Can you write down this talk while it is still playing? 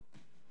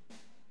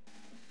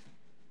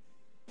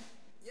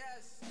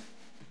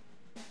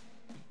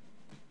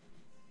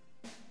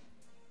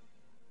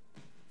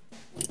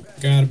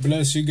God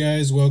bless you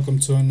guys. Welcome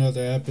to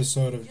another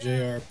episode of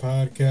JR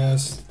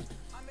Podcast.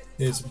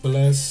 It's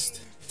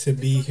blessed to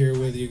be here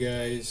with you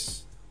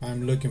guys.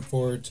 I'm looking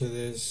forward to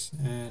this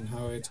and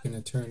how it's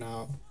going to turn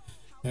out.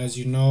 As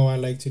you know, I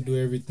like to do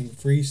everything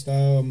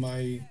freestyle.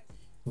 My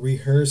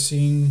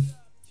rehearsing,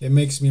 it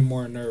makes me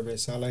more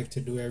nervous. I like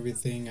to do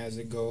everything as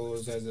it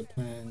goes, as it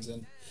plans,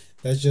 and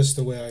that's just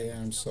the way I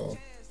am. So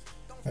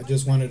I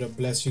just wanted to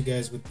bless you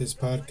guys with this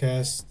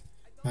podcast.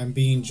 I'm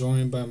being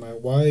joined by my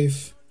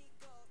wife.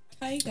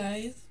 Hi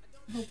guys.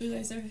 Hope you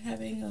guys are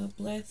having a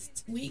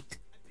blessed week.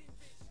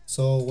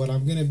 So what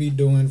I'm gonna be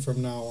doing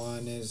from now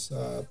on is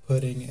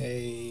putting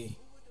a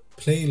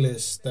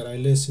playlist that I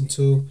listen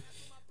to.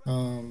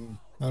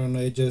 I don't know.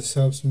 It just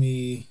helps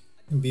me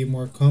be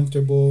more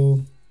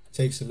comfortable.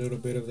 Takes a little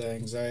bit of the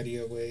anxiety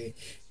away.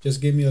 Just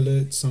give me a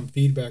little some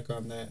feedback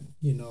on that.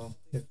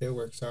 If it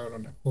works out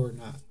on it or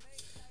not.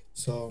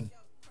 So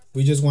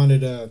we just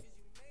wanted to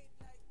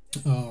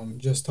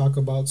just talk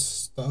about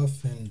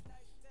stuff and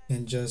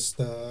just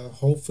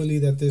hopefully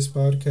that this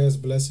podcast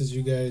blesses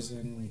you guys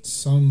in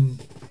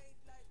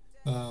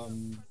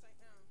um,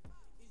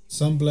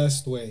 some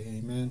blessed way.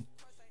 Amen.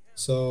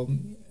 So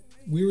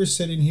we were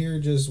sitting here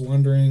just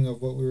wondering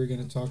of what we were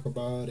going to talk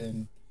about,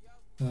 and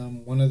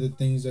one of the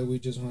things that we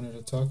just wanted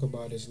to talk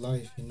about is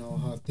life.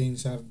 How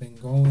things have been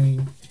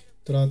going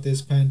throughout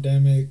this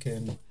pandemic,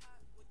 and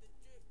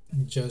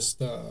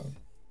just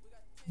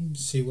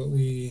see what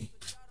we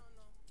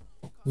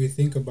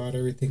think about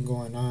everything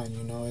going on.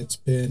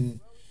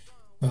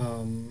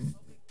 Um,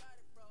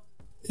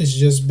 it's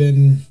just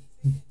been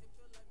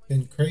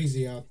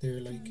crazy out there.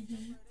 Like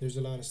Mm-hmm. there's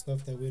a lot of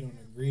stuff that we don't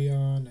agree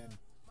on, and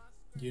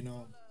you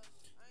know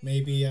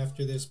maybe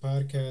after this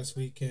podcast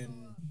we can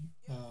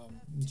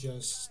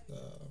just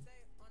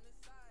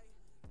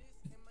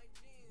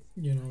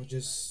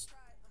just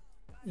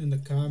in the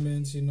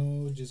comments,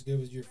 just give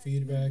us your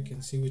feedback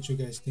and see what you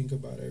guys think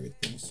about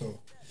everything. So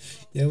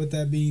yeah, with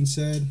that being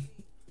said,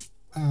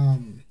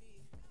 um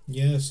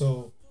yeah,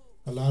 so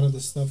a lot of the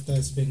stuff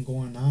that's been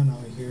going on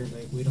out here,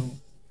 like we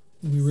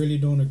really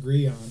don't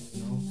agree on.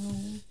 No.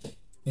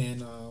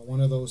 And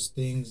one of those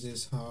things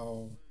is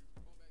how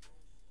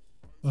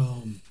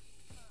um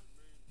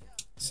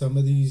some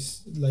of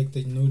these, like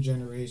the new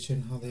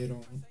generation, how they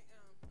don't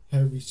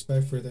have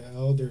respect for the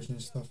elders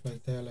and stuff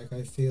like that. Like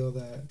I feel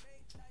that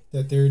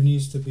there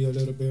needs to be a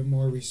little bit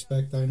more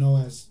respect. I know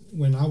as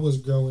when I was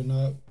growing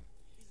up,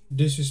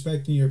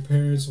 disrespecting your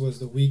parents was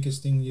the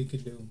weakest thing you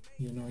could do.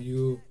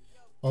 You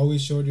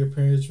always showed your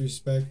parents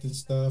respect and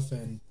stuff,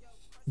 and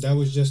that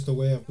was just the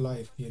way of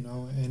life.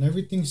 And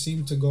everything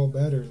seemed to go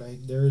better.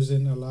 Like there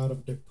isn't a lot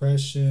of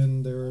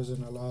depression, there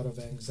isn't a lot of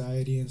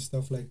anxiety and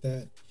stuff like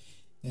that.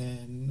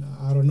 And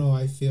I don't know,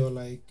 I feel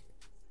like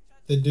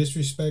the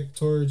disrespect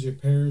towards your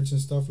parents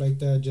and stuff like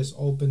that just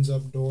opens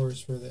up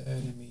doors for the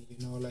enemy.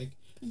 Like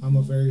I'm a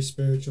Mm-hmm. very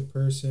spiritual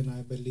person.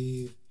 I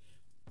believe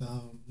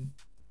um,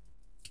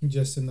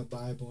 just in the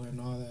Bible and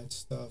all that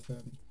stuff,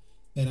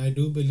 and I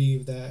do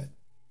believe that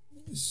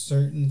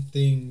certain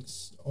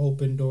things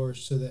open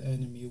doors to the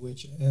enemy,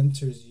 which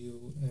enters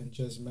you and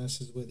just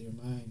messes with your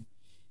mind.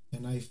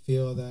 And I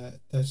feel that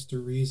that's the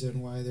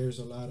reason why there's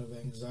a lot of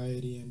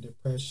anxiety and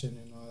depression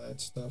and all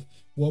that stuff.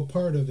 Well,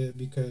 part of it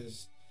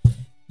because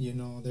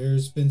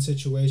there's been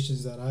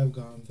situations that I've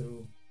gone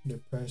through,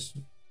 depressed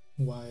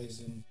wise,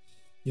 and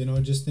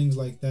just things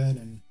like that.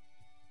 And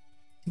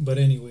but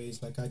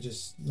anyways, like I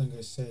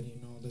said,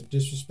 the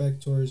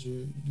disrespect towards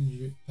your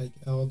like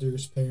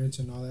elders, parents,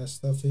 and all that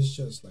stuff is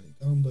just like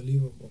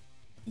unbelievable.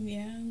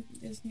 Yeah,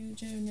 this new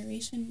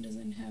generation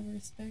doesn't have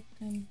respect,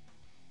 and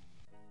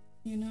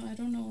I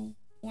don't know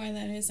why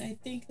that is. I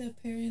think the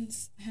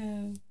parents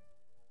have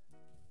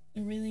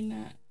really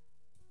not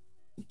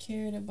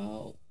cared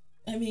about.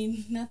 I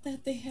mean, not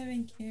that they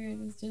haven't cared.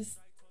 It's just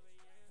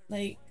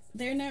like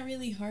they're not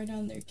really hard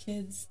on their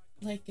kids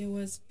like it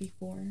was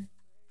before,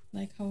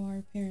 like how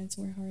our parents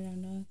were hard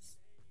on us.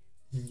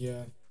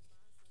 Yeah,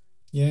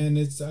 yeah, and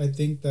it's I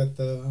think that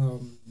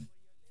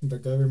the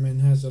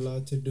government has a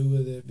lot to do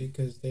with it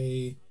because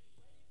they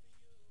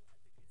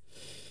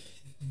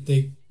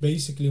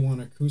basically want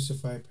to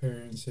crucify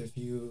parents if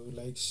you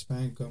like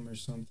spank them or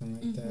something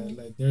like that.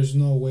 Mm-hmm. Like there's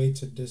no way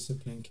to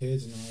discipline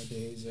kids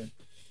nowadays,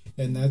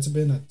 and that's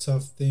been a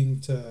tough thing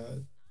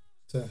to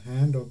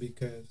handle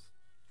because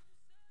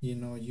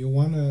you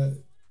want to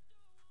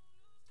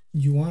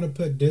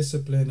put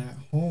discipline at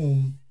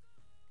home,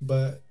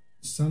 but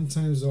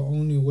sometimes the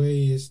only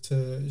way is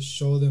to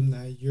show them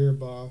that your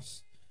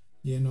boss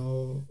you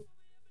know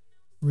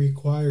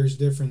requires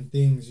different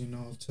things,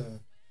 to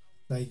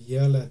like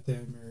yell at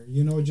them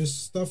or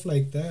just stuff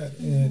like that.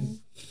 Mm-hmm. And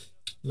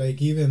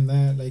like even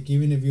that, like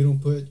even if you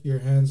don't put your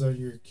hands on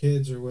your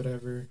kids or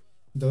whatever,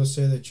 they'll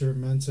say that you're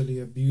mentally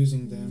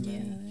abusing them. Yeah,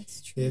 And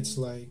that's it's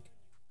true. like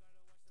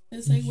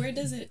It's like where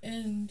does it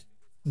end?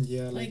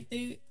 yeah, like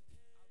Like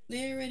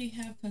they already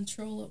have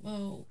control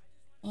about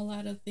a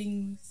lot of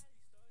things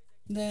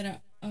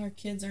that our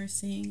kids are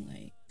seeing.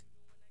 Like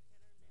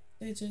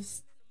they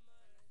just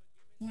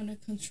want to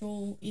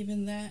control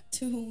even that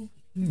too.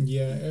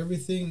 Yeah,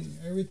 everything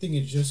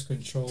is just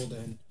controlled,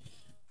 and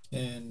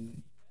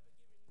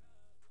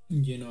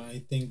I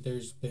think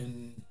there's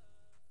been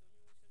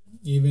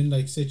even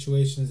like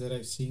situations that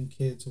I've seen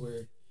kids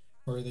where,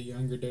 or the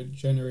younger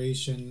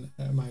generation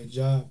at my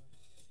job,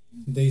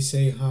 they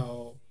say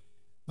how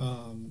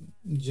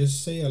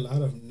just say a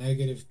lot of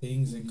negative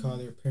things and call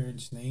Mm-hmm. their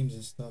parents names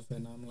and stuff,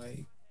 and I'm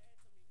like,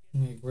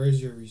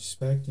 where's your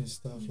respect and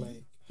stuff?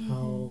 Like, Mm-hmm.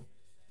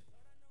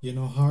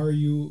 how are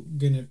you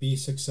gonna be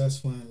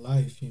successful in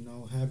life,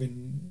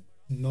 having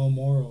no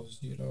morals,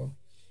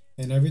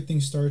 and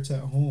everything starts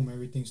at home,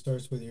 everything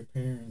starts with your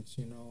parents,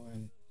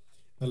 and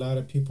a lot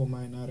of people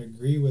might not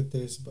agree with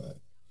this, but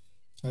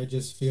I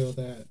just feel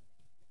that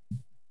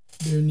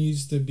there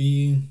needs to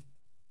be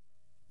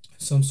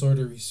some sort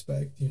of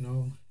respect,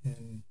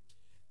 and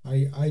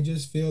I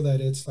just feel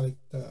that it's like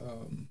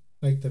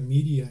the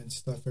media and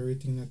stuff,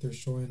 everything that they're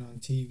showing on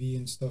TV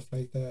and stuff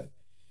like that.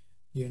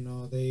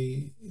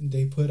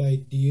 They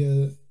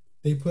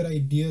put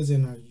ideas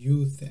in our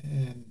youth,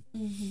 and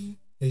Mm-hmm.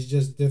 it's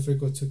just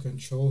difficult to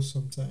control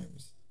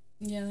sometimes.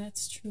 Yeah,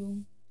 that's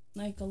true.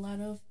 Like a lot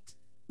of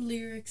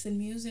lyrics and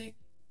music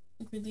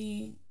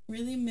really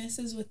really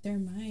messes with their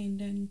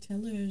mind, and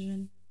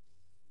television.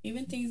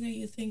 Even things that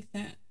you think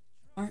that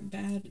aren't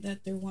bad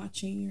that they're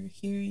watching or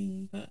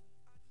hearing, but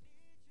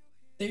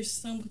there's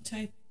some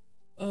type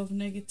of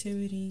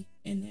negativity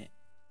in it.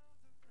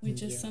 We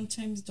just Yeah,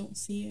 sometimes don't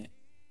see it.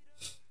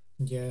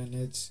 yeah, and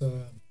it's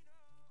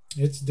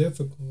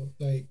difficult.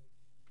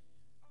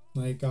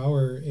 Like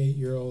our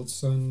 8-year old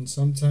son,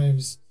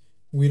 sometimes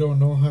we don't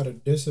know how to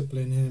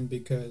discipline him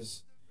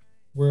because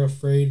we're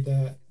afraid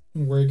that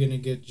we're gonna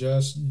get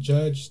just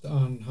judged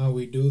on how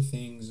we do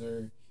things,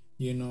 or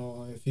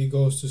if he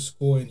goes to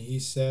school and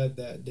he's sad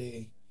that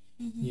day,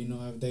 Mm-hmm.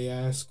 if they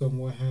ask him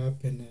what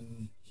happened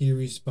and he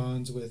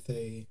responds with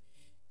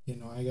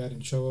I got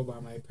in trouble by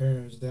my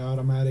parents, they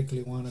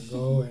automatically want to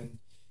go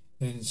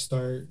and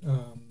start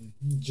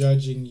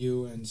judging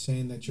you and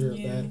saying that you're a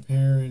Yeah. bad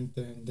parent,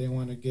 and they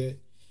want to get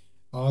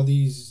all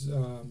these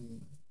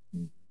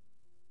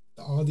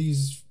all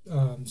these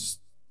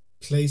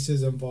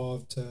places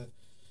involved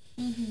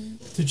Mm-hmm.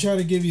 to try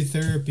to give you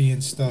therapy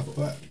and stuff,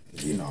 but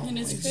And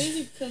it's it's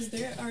crazy because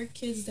there are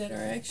kids that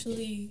are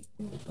actually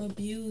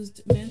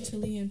abused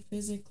mentally and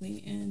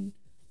physically, and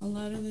a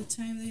lot of the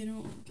time they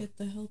don't get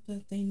the help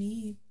that they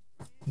need.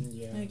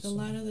 yeah, Like a so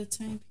lot of the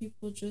time,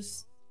 people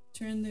just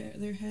turn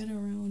their head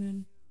around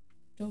and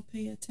don't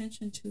pay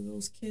attention to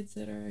those kids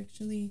that are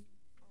actually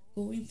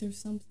going through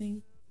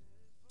something.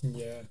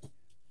 yeah,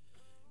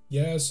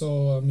 yeah,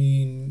 so I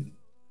mean,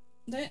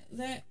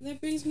 That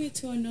brings me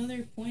to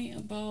another point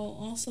about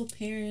also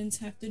parents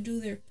have to do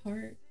their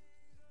part,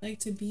 like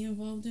to be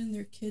involved in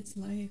their kids'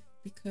 life,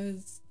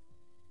 because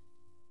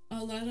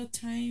a lot of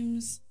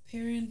times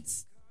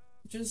parents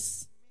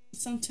just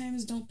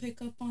sometimes don't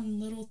pick up on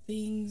little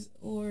things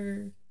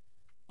or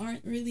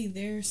aren't really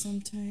there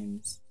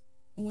sometimes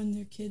when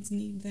their kids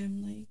need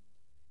them. Like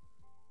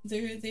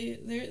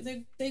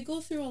they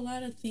go through a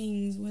lot of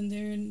things when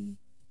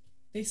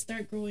they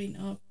start growing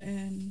up,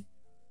 and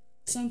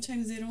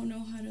sometimes they don't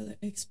know how to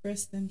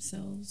express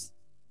themselves,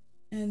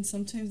 and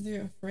sometimes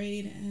they're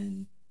afraid,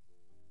 and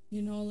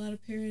a lot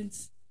of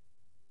parents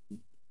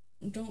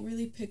don't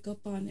really pick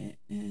up on it,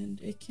 and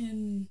it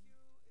can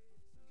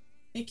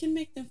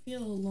make them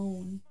feel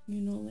alone,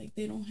 like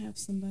they don't have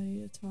somebody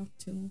to talk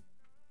to,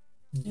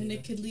 and yeah,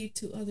 it could lead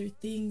to other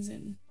things.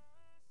 And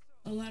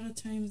a lot of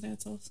times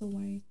that's also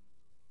why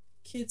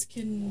kids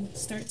can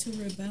start to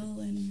rebel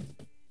and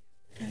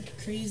act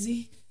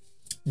crazy.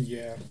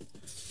 yeah,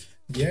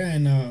 yeah,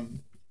 and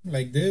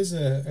like there's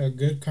a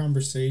good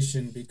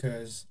conversation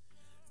because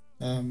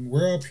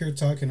we're up here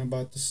talking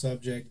about the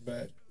subject,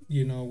 but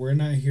we're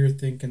not here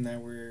thinking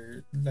that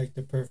we're like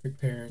the perfect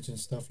parents and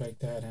stuff like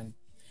that, and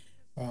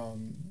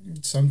um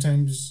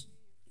sometimes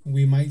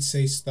we might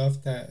say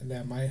stuff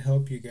that might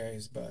help you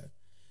guys, but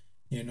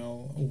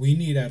we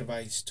need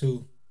advice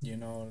too.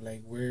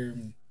 Like we're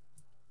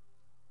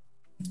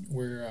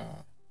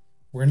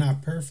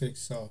not perfect,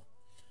 so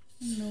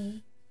No,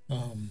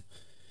 um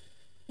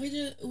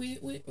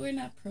we're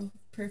not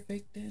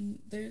perfect, and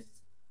there's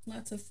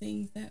lots of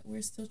things that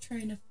we're still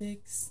trying to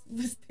fix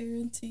with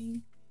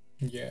parenting.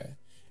 yeah,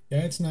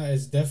 yeah,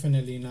 it's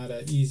definitely not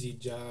an easy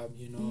job.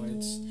 No.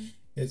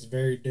 It's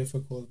very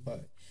difficult,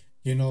 but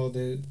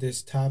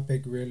this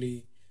topic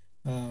really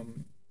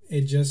um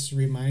it just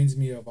reminds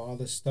me of all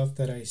the stuff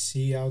that I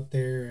see out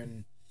there,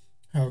 and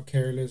how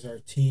careless our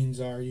teens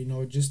are,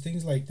 just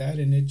things like that,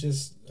 and it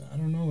just, I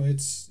don't know,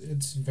 it's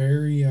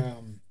very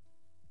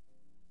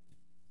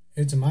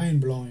it's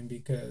mind-blowing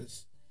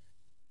because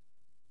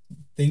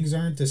things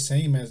aren't the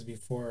same as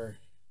before,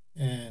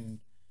 and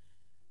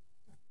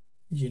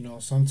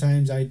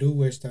sometimes I do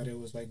wish that it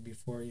was like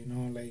before,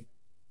 like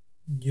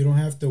you don't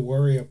have to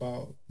worry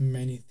about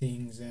many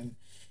things, and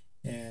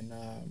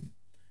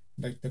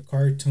like the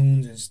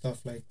cartoons and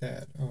stuff like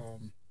that.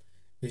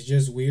 It's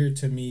just weird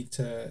to me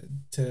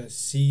to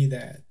see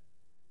that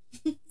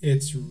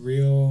it's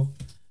real,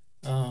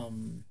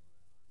 um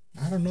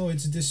I don't know,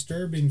 it's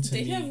disturbing to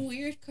They have me.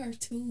 weird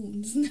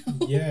cartoons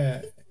now.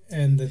 Yeah,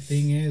 and the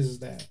thing is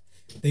that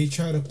they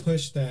try to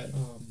push that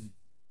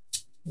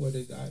what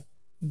is that,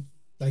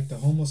 like the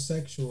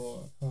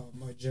homosexual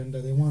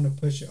agenda. They want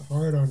to push it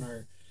hard on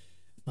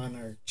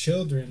our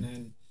children,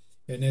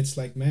 and it's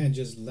like, man,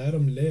 just let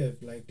them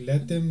live, like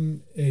let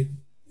them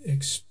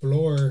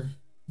explore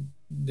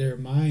their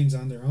minds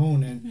on their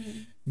own. And Mm-hmm.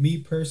 me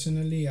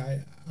personally,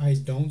 I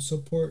don't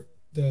support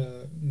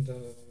the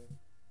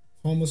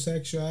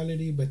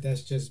homosexuality, but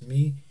that's just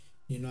me.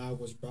 You know, I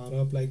was brought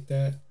up like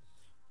that.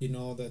 You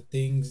know, the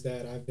things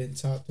that I've been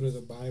taught through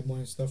the Bible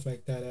and stuff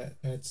like that,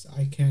 that's,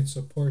 I can't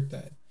support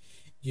that.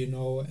 You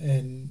know,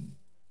 and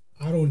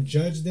I don't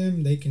judge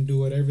them. They can do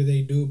whatever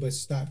they do, but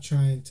stop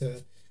trying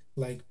to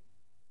like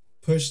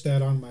push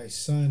that on my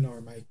son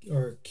or my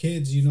or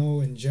kids, you know,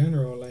 in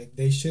general. Like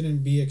they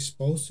shouldn't be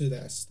exposed to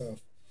that stuff.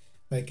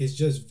 Like it's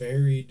just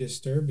very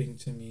disturbing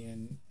to me.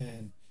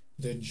 And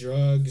the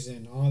drugs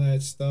and all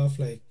that stuff,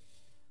 like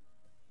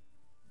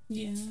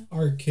Yeah.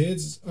 our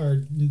kids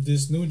are,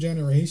 this new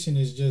generation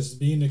is just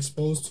being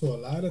exposed to a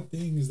lot of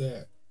things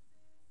that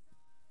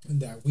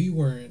we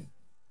weren't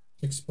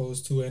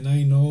exposed to. And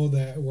I know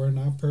that we're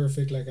not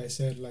perfect. Like I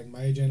said, like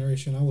my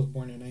generation, I was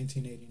born in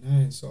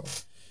 1989, so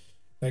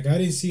like I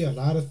didn't see a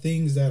lot of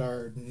things that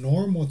are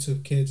normal to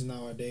kids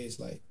nowadays.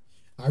 Like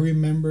I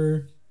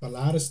remember a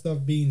lot of stuff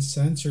being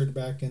censored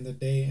back in the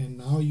day, and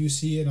now you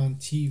see it on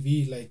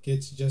TV like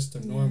it's just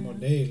a normal Yeah.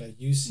 day. Like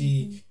you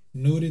see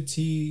Mm-hmm.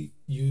 nudity,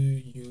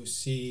 you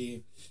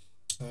see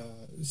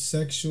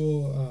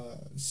sexual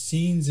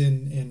scenes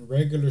in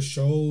regular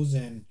shows,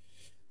 and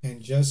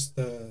just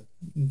the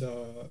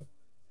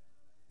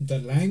the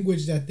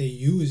language that they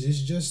use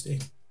is just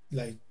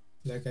like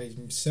like I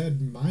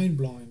said, mind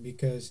blowing,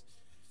 because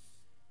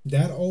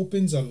that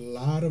opens a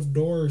lot of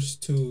doors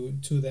to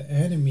the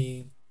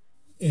enemy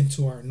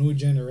into our new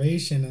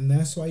generation. And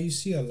that's why you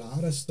see a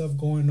lot of stuff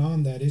going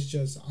on that is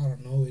just, I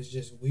don't know, it's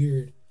just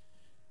weird.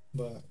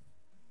 But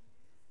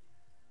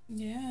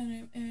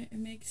Yeah, and it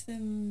makes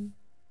them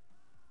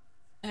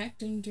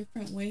act in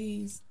different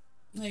ways.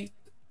 Like,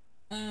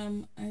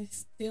 I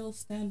still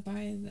stand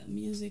by that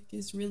music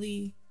is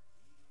really,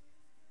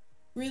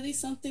 really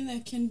something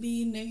that can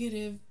be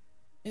negative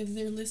if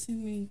they're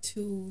listening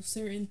to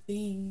certain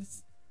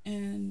things,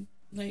 and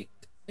like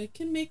it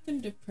can make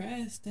them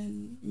depressed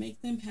and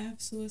make them have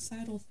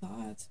suicidal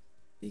thoughts,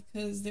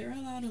 because there are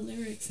a lot of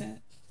lyrics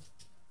that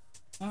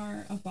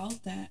are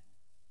about that.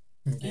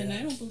 And I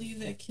yeah, don't believe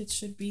that kids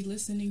should be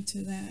listening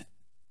to that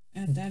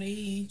at that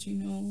age, you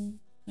know.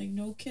 Like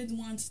no kid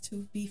wants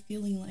to be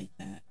feeling like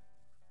that.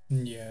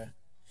 yeah,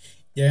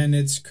 yeah. And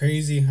it's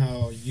crazy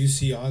how you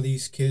see all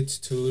these kids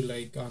too,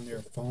 like on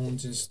their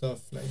phones and stuff.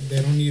 Like they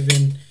don't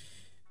even,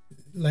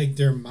 like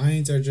their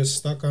minds are just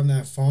stuck on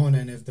that phone,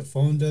 and if the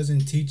phone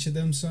doesn't teach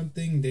them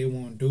something, they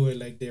won't do it.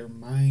 Like their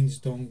minds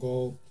don't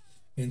go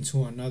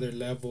into another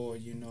level,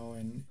 you know,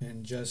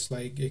 and just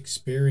like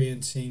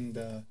experiencing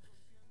the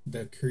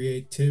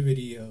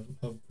creativity of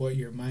what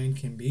your mind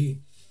can be,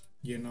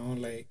 you know.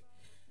 Like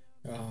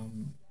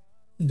um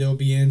they'll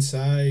be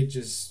inside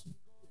just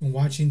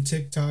watching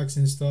TikToks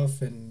and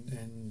stuff,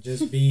 and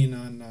just being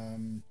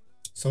on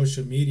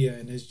social media,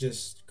 and it's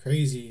just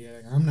crazy.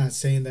 Like, I'm not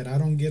saying that I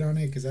don't get on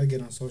it, because I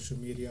get on social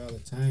media all the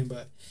time,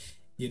 but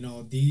you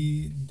know,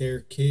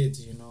 they're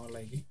kids, you know.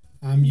 Like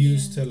I'm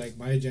used Yeah. to like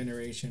my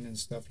generation and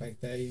stuff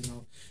like that, you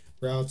know.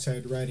 We're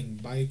outside riding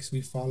bikes,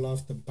 we fall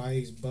off the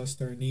bikes,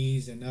 bust our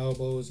knees and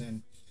elbows,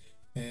 and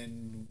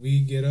we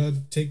get up,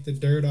 take the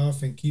dirt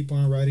off, and keep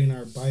on riding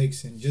our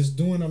bikes, and just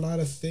doing a lot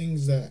of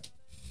things that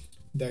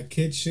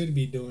kids should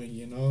be doing,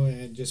 you know.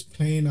 And just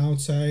playing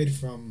outside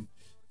from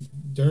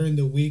during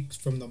the week.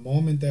 From the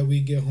moment that we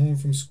get home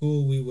from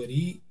school, we would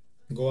eat,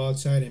 go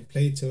outside and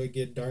play till it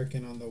get dark.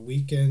 And on the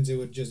weekends it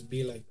would just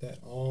be like that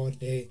all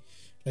day.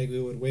 Like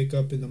we would wake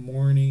up in the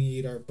morning,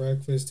 eat our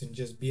breakfast, and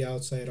just be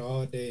outside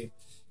all day,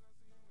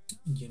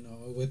 you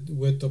know,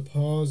 with the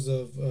pause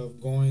of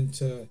going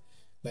to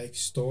like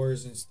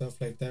stores and stuff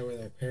like that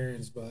with our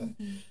parents. But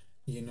Mm-hmm.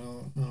 you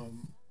know,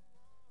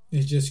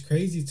 it's just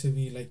crazy to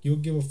me. Like you'll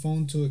give a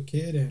phone to a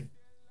kid,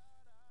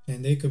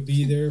 and they could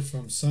be there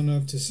from sun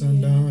up to Yeah.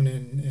 sundown,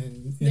 and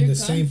in They're the gone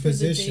same for the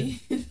position. day.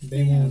 They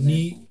They have won't their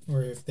eat, phone.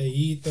 or if they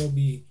eat, they'll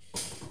be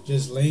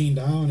just laying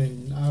down.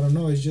 And I don't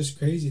know, it's just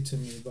crazy to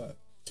me. But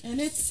And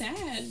it's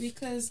sad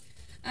because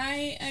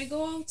I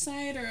go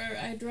outside or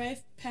I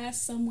drive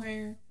past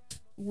somewhere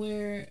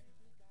where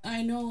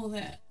I know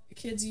that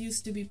kids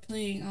used to be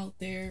playing out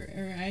there,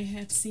 or I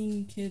have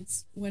seen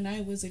kids when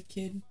I was a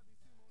kid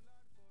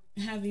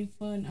having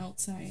fun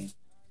outside.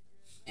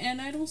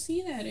 And I don't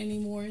see that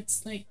anymore.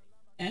 It's like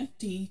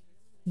empty.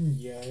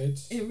 yeah,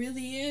 it's It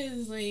really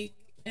is like,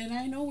 and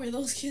I know where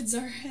those kids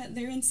are at.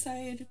 They're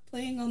inside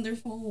playing on their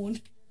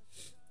phone.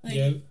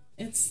 yeah, Like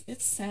it's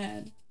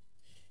sad.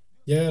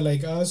 yeah.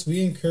 Like us,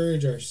 we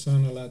encourage our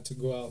son a lot to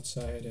go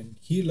outside, and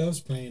he loves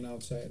playing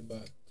outside.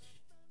 But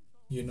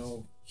you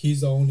know,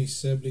 he's the only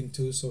sibling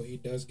too, so he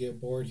does get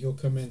bored. He'll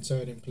come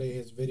inside and play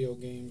his video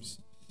games.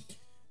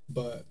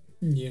 But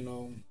you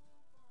know,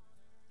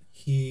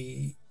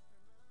 he,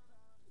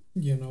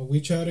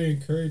 we try to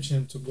encourage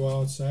him to go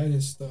outside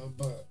and stuff,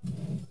 but,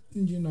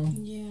 you know,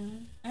 Yeah,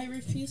 I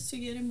refuse to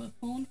get him a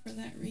phone for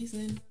that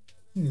reason.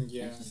 I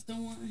yeah, just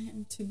don't want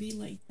him to be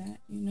like that,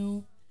 you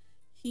know.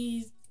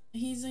 He's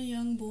a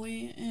young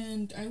boy,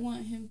 and I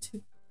want him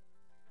to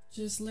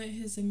just let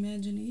his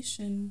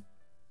imagination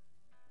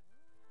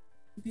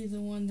be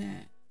the one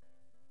that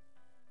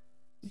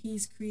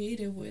he's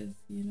creative with,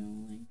 you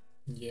know, like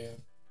yeah,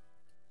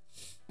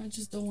 I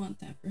just don't want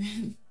that for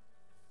him.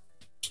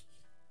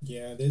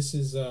 yeah. This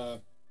is, I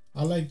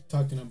like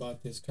talking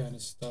about this kind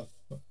of stuff.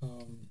 I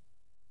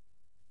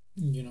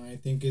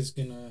think it's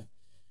gonna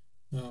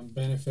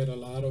benefit a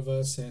lot of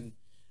us. And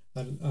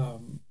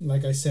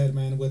like I said,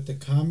 man, with the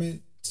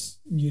comments,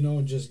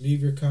 just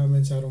leave your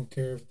comments. I don't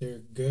care if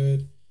they're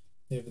good,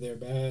 if they're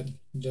bad,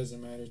 it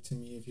doesn't matter to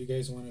me. If you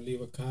guys want to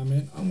leave a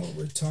comment on what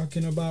we're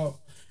talking about,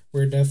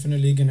 we're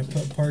definitely gonna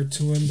put part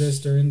two in this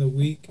during the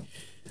week.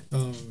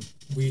 um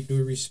we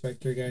do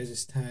respect your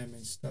guys' time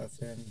and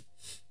stuff, and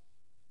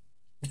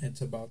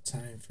it's about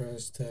time for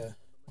us to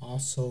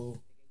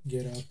also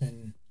get up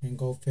and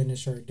go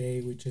finish our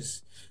day.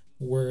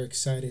 We're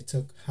excited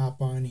to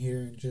hop on here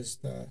and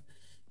just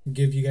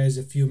give you guys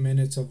a few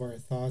minutes of our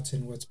thoughts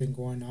and what's been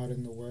going on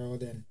in the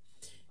world, and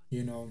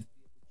you know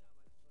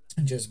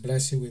just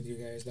bless you with you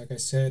guys. Like I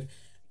said,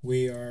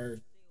 we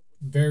are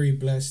very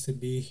blessed to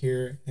be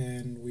here,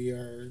 and we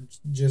are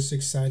just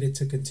excited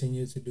to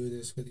continue to do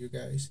this with you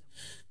guys.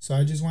 So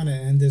I just want to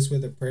end this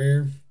with a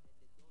prayer,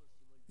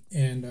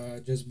 and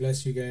just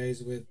bless you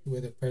guys with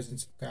the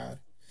presence of God.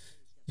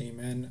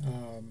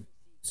 Amen.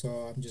 So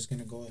I'm just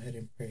gonna go ahead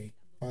and pray.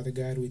 Father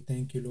God, we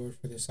thank you, Lord,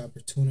 for this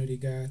opportunity,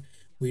 God.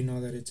 We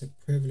know that it's a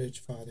privilege,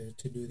 Father,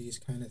 to do these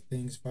kind of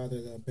things,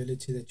 Father. The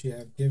ability that you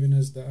have given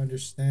us, the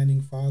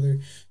understanding, Father,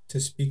 to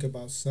speak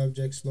about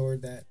subjects,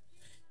 Lord, that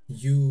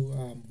you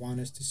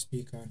want us to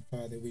speak on,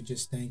 Father. We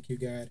just thank you,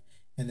 God,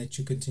 and that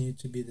you continue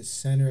to be the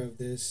center of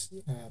this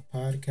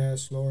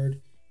podcast,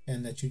 Lord,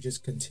 and that you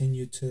just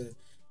continue to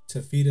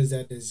feed us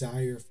that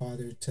desire,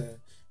 Father, to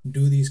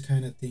do these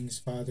kind of things,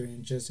 Father,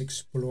 and just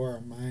explore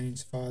our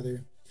minds,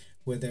 Father,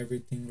 with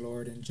everything,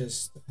 Lord, and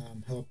just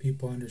help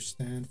people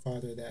understand,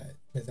 Father, that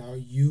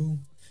without you,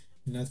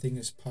 nothing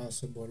is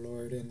possible,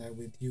 Lord, and that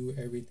with you,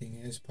 everything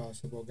is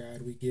possible,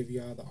 God. We give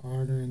you all the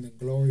honor and the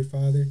glory,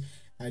 Father.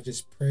 I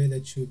just pray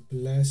that you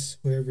bless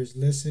whoever's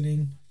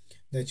listening,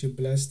 that you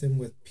bless them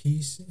with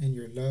peace and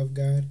your love,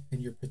 God,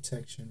 and your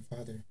protection,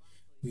 Father.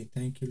 We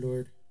thank you,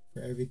 Lord,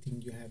 for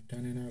everything you have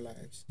done in our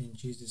lives. In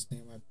Jesus'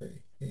 name I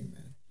pray.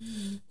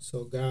 Amen.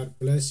 So God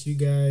bless you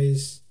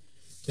guys.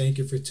 Thank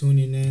you for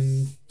tuning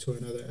in to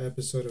another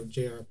episode of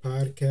JR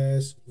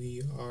Podcast.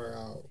 We are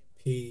out.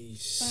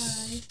 Peace.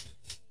 Bye.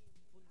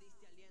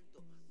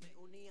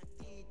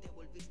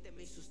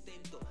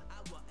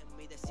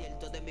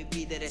 De mi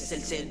vida eres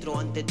el centro,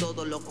 ante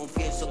todo lo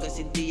confieso que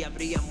sin ti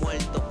habría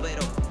muerto,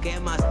 pero ¿qué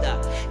más da?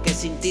 Que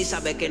sin ti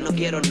sabe que no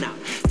quiero nada,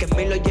 que en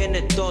mí lo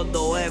llenes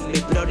todo es mi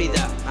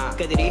prioridad,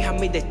 que dirijas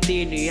mi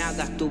destino y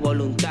hagas tu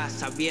voluntad,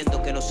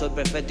 sabiendo que no soy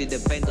perfecto y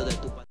dependo de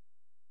tu